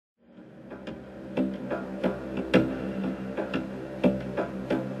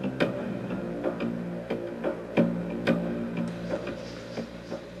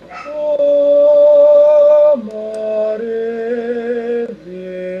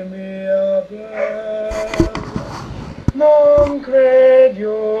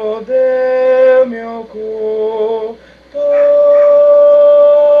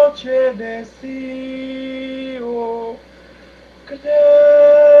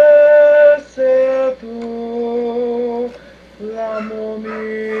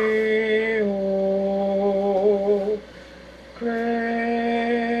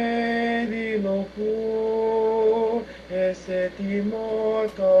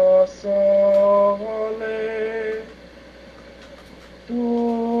sale,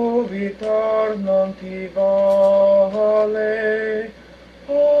 tu vitar non ti vale,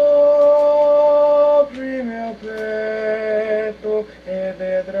 apri mio petto e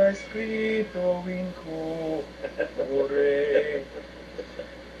vedrai scritto in cuore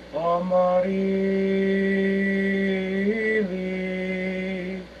Amarili,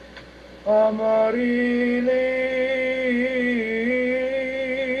 Amarili,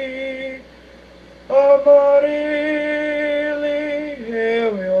 Amarili,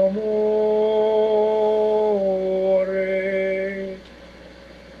 il mio amore.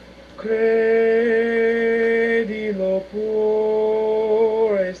 Credilo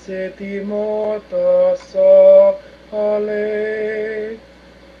pure se ti morta sale,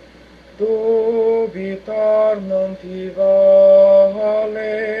 dubitar non ti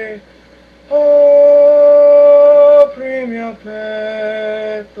vale, apri mio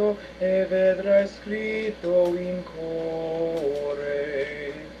petto e vedrai scritto in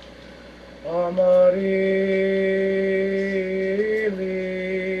cuore Amarili,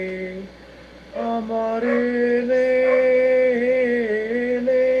 Amarili,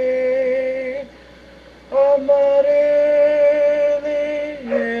 Amarili,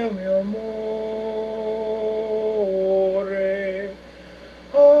 il mio amore,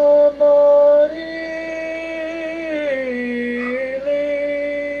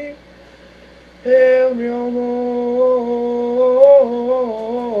 Amarili, il mio amore.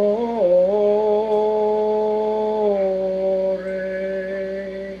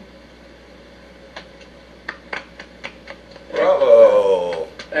 Bravo!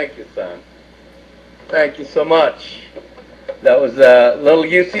 Thank you, son. Thank you so much. That was little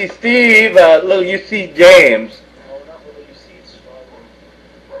UC Steve, little UC James. No, not really. You see, it's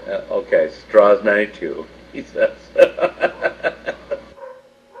strawberry. Okay, Straws 92, he says.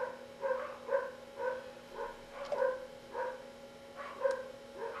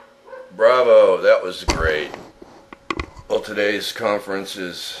 Bravo, that was great. Well, today's conference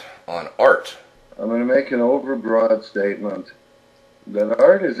is on art. I'm going to make an overbroad statement that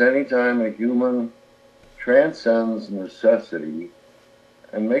art is any time a human transcends necessity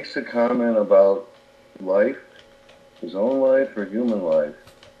and makes a comment about life, his own life or human life,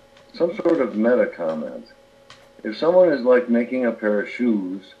 some sort of meta comment. If someone is like making a pair of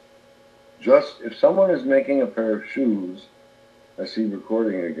shoes, if someone is making a pair of shoes, I see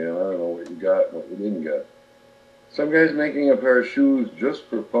recording again, I don't know what you got and what you didn't get. Some guy's making a pair of shoes just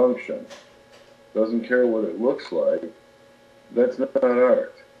for function, doesn't care what it looks like, that's not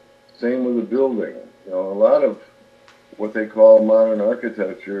art. Same with a building. You know, a lot of what they call modern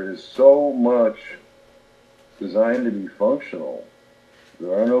architecture is so much designed to be functional.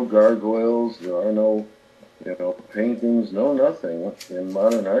 There are no gargoyles, there are no, paintings, no nothing in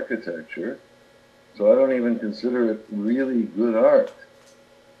modern architecture. So I don't even consider it really good art.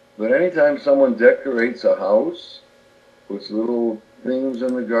 But anytime someone decorates a house, puts little things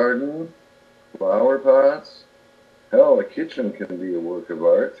in the garden, flower pots, hell, a kitchen can be a work of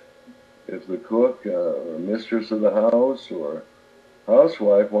art. If the cook or mistress of the house or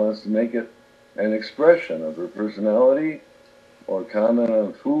housewife wants to make it an expression of her personality or comment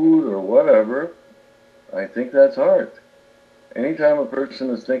on food or whatever, I think that's art. Anytime a person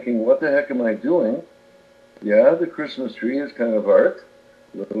is thinking, what the heck am I doing? Yeah, the Christmas tree is kind of art,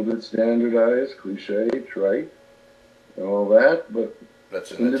 a little bit standardized, cliche, trite, and all that, but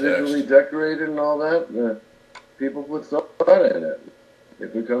That's in the individually text. decorated and all that, people put thought in it.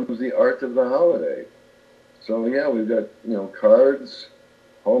 It becomes the art of the holiday. So yeah, we've got, cards,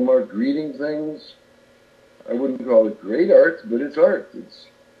 Hallmark greeting things. I wouldn't call it great art, but it's art. It's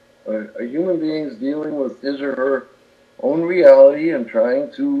a human being's dealing with his or her own reality and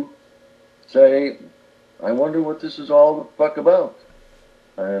trying to say, I wonder what this is all the fuck about.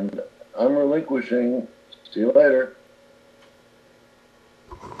 And I'm relinquishing. See you later.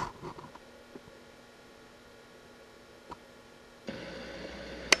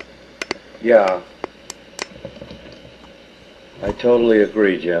 Yeah, I totally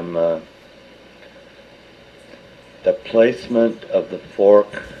agree, Jim. The placement of the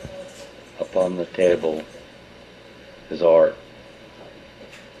fork upon the table is art.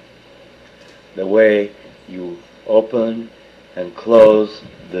 The way you open and close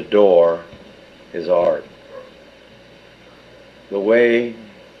the door is art. The way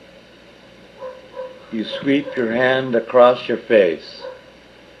you sweep your hand across your face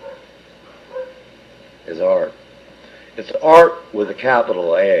is art. It's art with a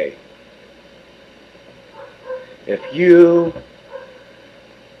capital A. If you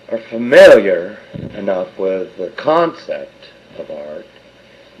are familiar enough with the concept of art,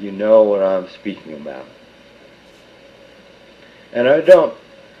 you know what I'm speaking about. And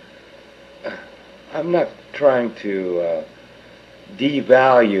I'm not trying to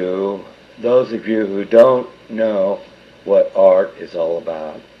devalue those of you who don't know what art is all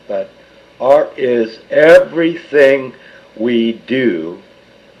about. But art is everything we do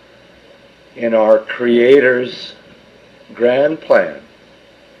in our Creator's grand plan.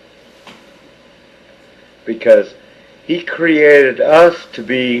 Because He created us to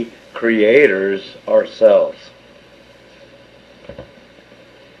be creators ourselves.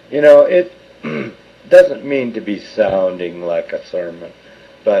 You know, it doesn't mean to be sounding like a sermon,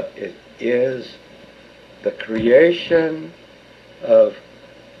 but it is the creation of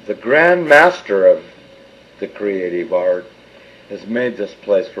the grand master of the creative art has made this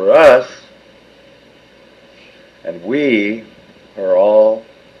place for us, and we are all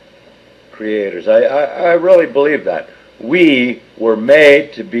creators. I really believe that. We were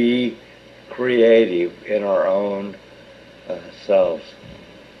made to be creative in our own selves.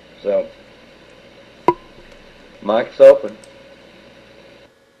 So, mic's open.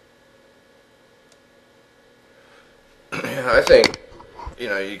 I think,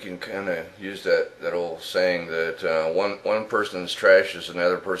 you can kind of use that old saying that one person's trash is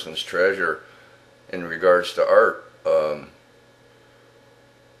another person's treasure in regards to art.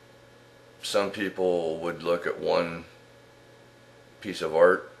 Some people would look at one piece of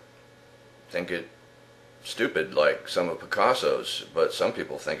art, think it stupid, like some of Picasso's, but some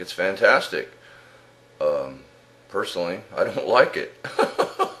people think it's fantastic. Personally, I don't like it.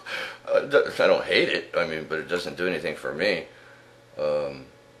 I don't hate it, but it doesn't do anything for me.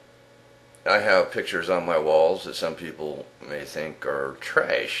 I have pictures on my walls that some people may think are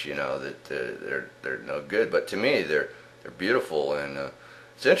trash, that they're no good, but to me they're beautiful, and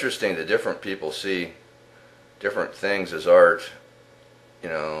it's interesting that different people see different things as art.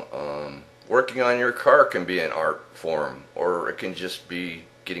 Working on your car can be an art form, or it can just be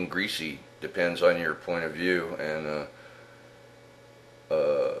getting greasy. Depends on your point of view. And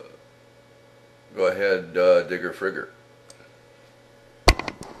go ahead, Digger Frigger.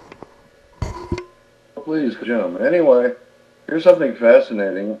 Please, Jim. Anyway, here's something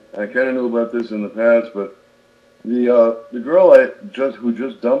fascinating. I kind of knew about this in the past, but the girl who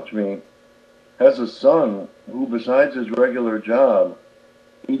just dumped me has a son who, besides his regular job,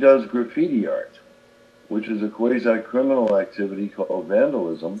 he does graffiti art, which is a quasi-criminal activity called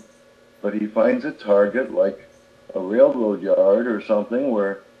vandalism, but he finds a target like a railroad yard or something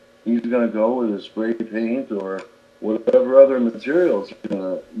where he's going to go with his spray paint or whatever other materials he's going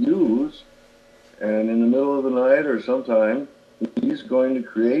to use, and in the middle of the night or sometime, he's going to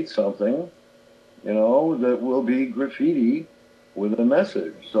create something, that will be graffiti with a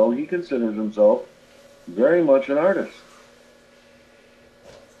message. So he considers himself very much an artist.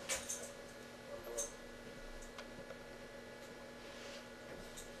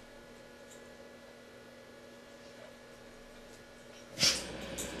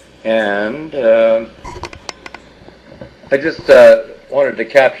 And I just wanted to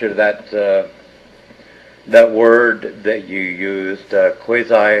capture that word that you used,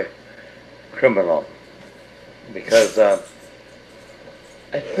 quasi-criminal, because I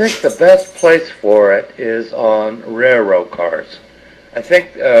think the best place for it is on railroad cars. I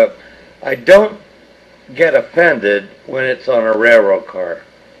think I don't get offended when it's on a railroad car,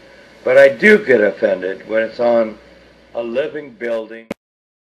 but I do get offended when it's on a living building.